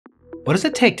What does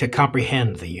it take to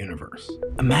comprehend the universe?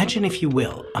 Imagine, if you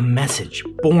will, a message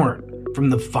born from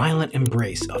the violent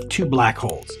embrace of two black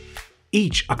holes,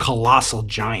 each a colossal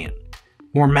giant,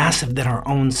 more massive than our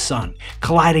own sun,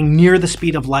 colliding near the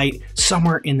speed of light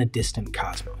somewhere in the distant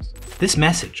cosmos. This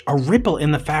message, a ripple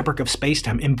in the fabric of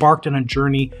spacetime, embarked on a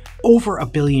journey over 1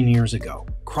 billion years ago,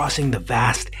 crossing the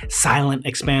vast, silent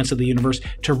expanse of the universe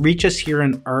to reach us here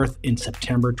on Earth in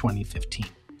September 2015.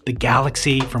 The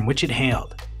galaxy from which it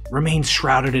hailed remains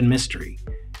shrouded in mystery,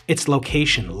 its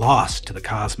location lost to the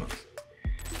cosmos.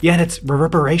 Yet its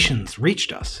reverberations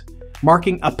reached us,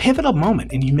 marking a pivotal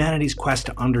moment in humanity's quest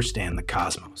to understand the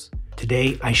cosmos.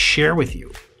 Today, I share with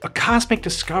you a cosmic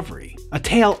discovery, a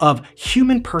tale of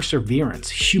human perseverance,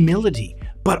 humility,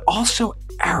 but also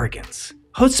arrogance,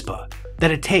 chutzpah,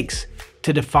 that it takes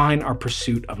to define our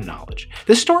pursuit of knowledge.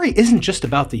 This story isn't just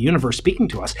about the universe speaking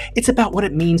to us, it's about what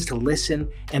it means to listen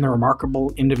and the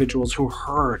remarkable individuals who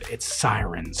heard its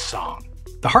siren song.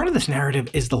 The heart of this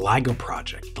narrative is the LIGO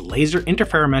project, the Laser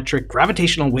Interferometric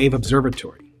Gravitational Wave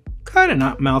Observatory. Kinda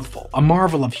not mouthful, a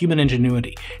marvel of human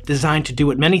ingenuity, designed to do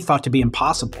what many thought to be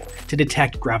impossible, to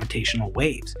detect gravitational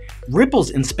waves,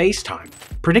 ripples in space-time,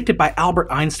 predicted by Albert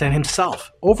Einstein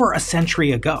himself over a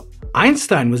century ago.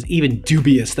 Einstein was even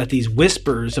dubious that these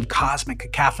whispers of cosmic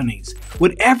cacophonies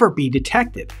would ever be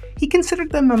detected. He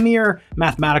considered them a mere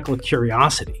mathematical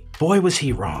curiosity. Boy, was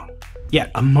he wrong.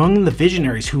 Yet, among the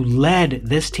visionaries who led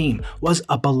this team was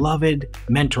a beloved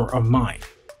mentor of mine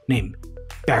named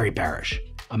Barry Barish,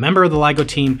 a member of the LIGO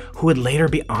team who would later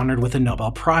be honored with a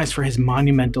Nobel Prize for his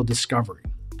monumental discovery.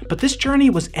 But this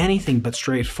journey was anything but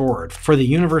straightforward for the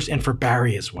universe and for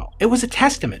Barry as well. It was a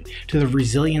testament to the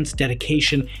resilience,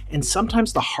 dedication, and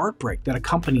sometimes the heartbreak that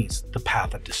accompanies the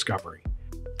path of discovery.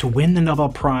 To win the Nobel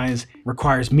Prize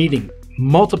requires meeting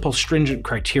multiple stringent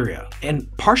criteria, and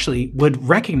partially would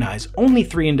recognize only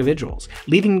 3 individuals,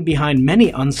 leaving behind many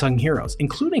unsung heroes,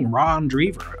 including Ron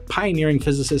Drever, a pioneering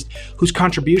physicist whose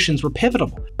contributions were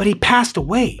pivotal. But he passed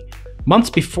away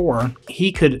months before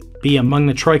he could be among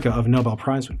the troika of Nobel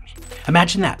Prize winners.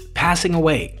 Imagine that, passing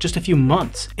away just a few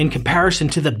months in comparison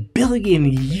to the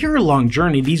billion-year-long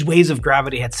journey these waves of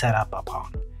gravity had set up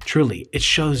upon. Truly, it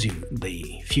shows you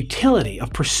the futility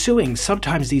of pursuing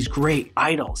sometimes these great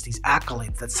idols, these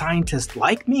accolades that scientists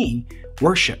like me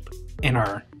worship in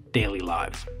our daily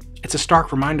lives. It's a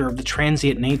stark reminder of the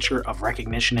transient nature of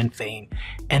recognition and fame,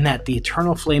 and that the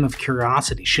eternal flame of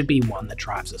curiosity should be one that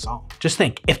drives us all. Just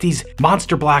think, if these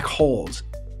monster black holes,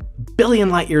 billion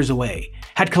light years away,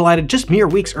 had collided just mere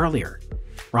weeks earlier,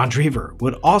 Ron Drever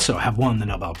would also have won the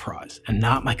Nobel Prize, and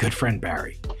not my good friend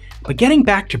Barry. But getting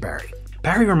back to Barry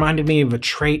reminded me of a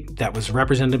trait that was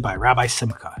represented by Rabbi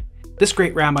Simcha. This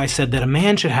great rabbi said that a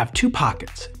man should have 2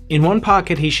 pockets. In one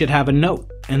pocket, he should have a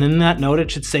note, and in that note, it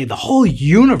should say, "The whole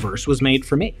universe was made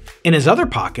for me." In his other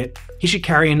pocket, he should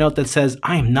carry a note that says,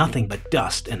 "I am nothing but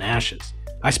dust and ashes."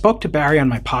 I spoke to Barry on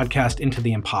my podcast, Into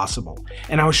the Impossible,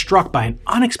 and I was struck by an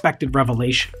unexpected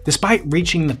revelation. Despite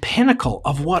reaching the pinnacle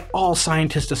of what all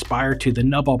scientists aspire to, the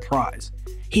Nobel Prize,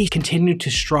 he continued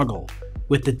to struggle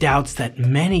with the doubts that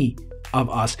many of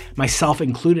us, myself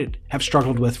included, have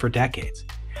struggled with for decades.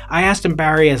 I asked him,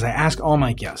 Barry, as I ask all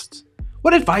my guests,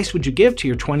 what advice would you give to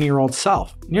your 20-year-old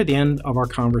self near the end of our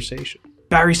conversation?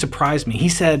 Barry surprised me. He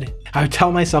said, I would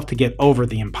tell myself to get over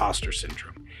the imposter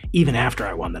syndrome, even after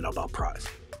I won the Nobel Prize.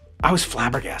 I was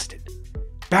flabbergasted.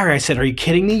 Barry, I said, are you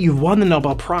kidding me? You've won the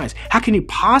Nobel Prize. How can you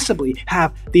possibly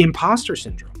have the imposter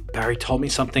syndrome? Barry told me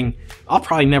something I'll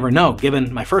probably never know,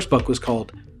 given my first book was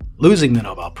called Losing the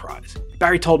Nobel Prize.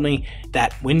 Barry told me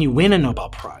that when you win a Nobel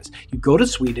Prize, you go to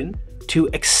Sweden to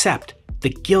accept the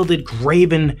gilded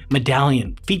graven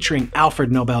medallion featuring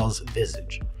Alfred Nobel's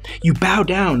visage. You bow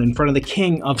down in front of the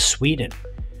King of Sweden,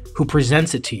 who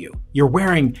presents it to you. You're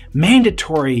wearing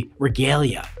mandatory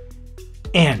regalia,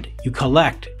 and you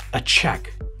collect a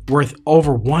check worth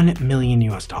over $1 million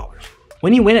US.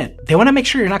 When you win it, they want to make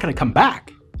sure you're not going to come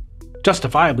back,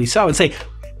 justifiably so, and say,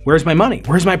 where's my money?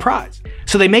 Where's my prize?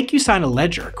 So they make you sign a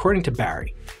ledger, according to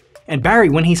Barry. And Barry,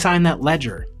 when he signed that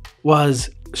ledger, was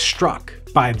struck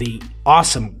by the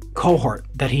awesome cohort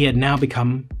that he had now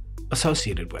become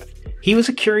associated with. He was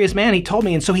a curious man, he told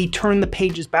me, and so he turned the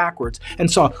pages backwards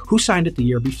and saw who signed it the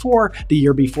year before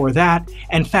that,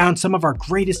 and found some of our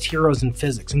greatest heroes in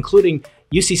physics, including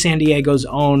UC San Diego's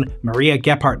own Maria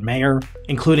Gephardt-Mayer,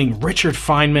 including Richard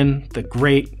Feynman, the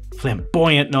great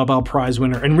flamboyant Nobel Prize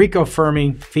winner. Enrico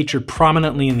Fermi featured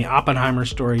prominently in the Oppenheimer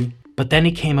story, but then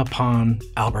he came upon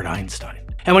Albert Einstein.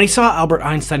 And when he saw Albert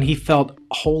Einstein, he felt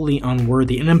wholly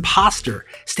unworthy, an imposter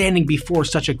standing before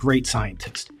such a great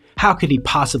scientist. How could he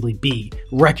possibly be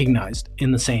recognized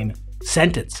in the same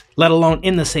sentence, let alone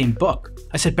in the same book.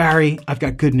 I said, Barry, I've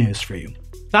got good news for you.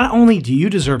 Not only do you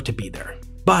deserve to be there,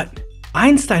 but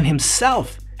Einstein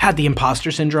himself had the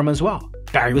imposter syndrome as well.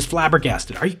 Barry was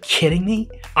flabbergasted. Are you kidding me?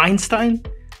 Einstein?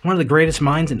 One of the greatest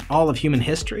minds in all of human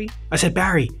history? I said,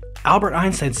 Barry, Albert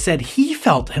Einstein said he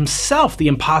felt himself the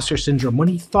imposter syndrome when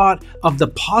he thought of the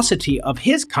paucity of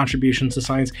his contributions to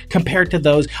science compared to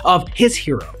those of his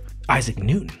hero, Isaac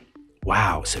Newton.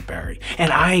 Wow, said Barry.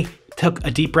 And I took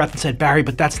a deep breath and said, Barry,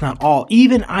 but that's not all.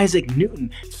 Even Isaac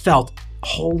Newton felt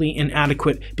wholly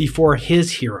inadequate before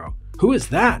his hero. Who is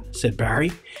that? Said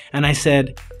Barry. And I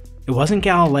said, it wasn't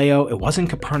Galileo, it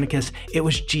wasn't Copernicus, it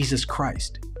was Jesus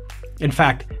Christ. In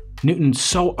fact, Newton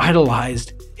so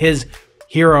idolized his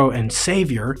hero and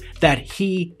savior that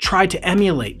he tried to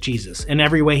emulate Jesus in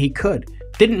every way he could.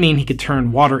 Didn't mean he could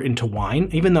turn water into wine.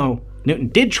 Even though Newton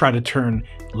did try to turn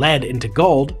lead into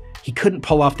gold, he couldn't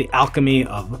pull off the alchemy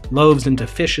of loaves into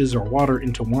fishes or water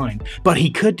into wine. But he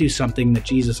could do something that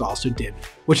Jesus also did,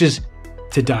 which is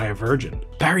to die a virgin.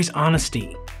 Barry's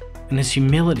honesty and his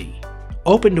humility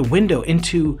opened a window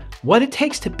into what it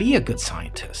takes to be a good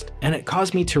scientist, and it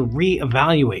caused me to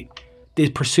reevaluate the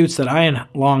pursuits that I had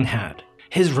long had.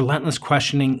 His relentless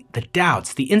questioning, the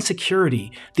doubts, the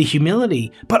insecurity, the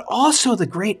humility, but also the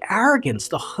great arrogance,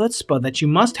 the chutzpah that you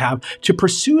must have to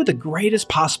pursue the greatest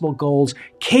possible goals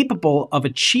capable of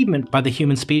achievement by the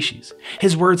human species.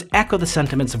 His words echo the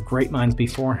sentiments of great minds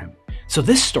before him. So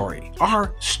this story,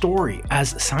 our story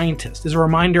as scientists, is a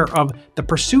reminder of the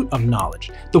pursuit of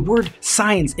knowledge. The word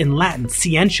science in Latin,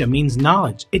 scientia, means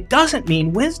knowledge. It doesn't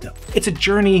mean wisdom. It's a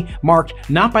journey marked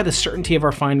not by the certainty of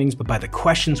our findings, but by the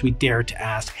questions we dare to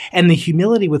ask and the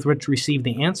humility with which we receive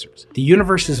the answers. The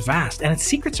universe is vast and its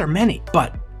secrets are many,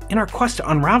 but in our quest to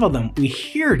unravel them, we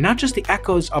hear not just the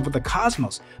echoes of the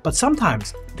cosmos, but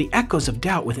sometimes the echoes of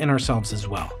doubt within ourselves as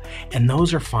well. And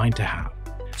those are fine to have.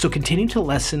 So continue to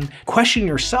listen, question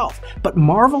yourself, but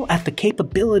marvel at the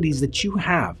capabilities that you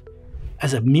have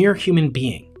as a mere human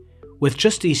being with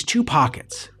just these two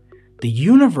pockets. The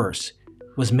universe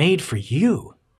was made for you.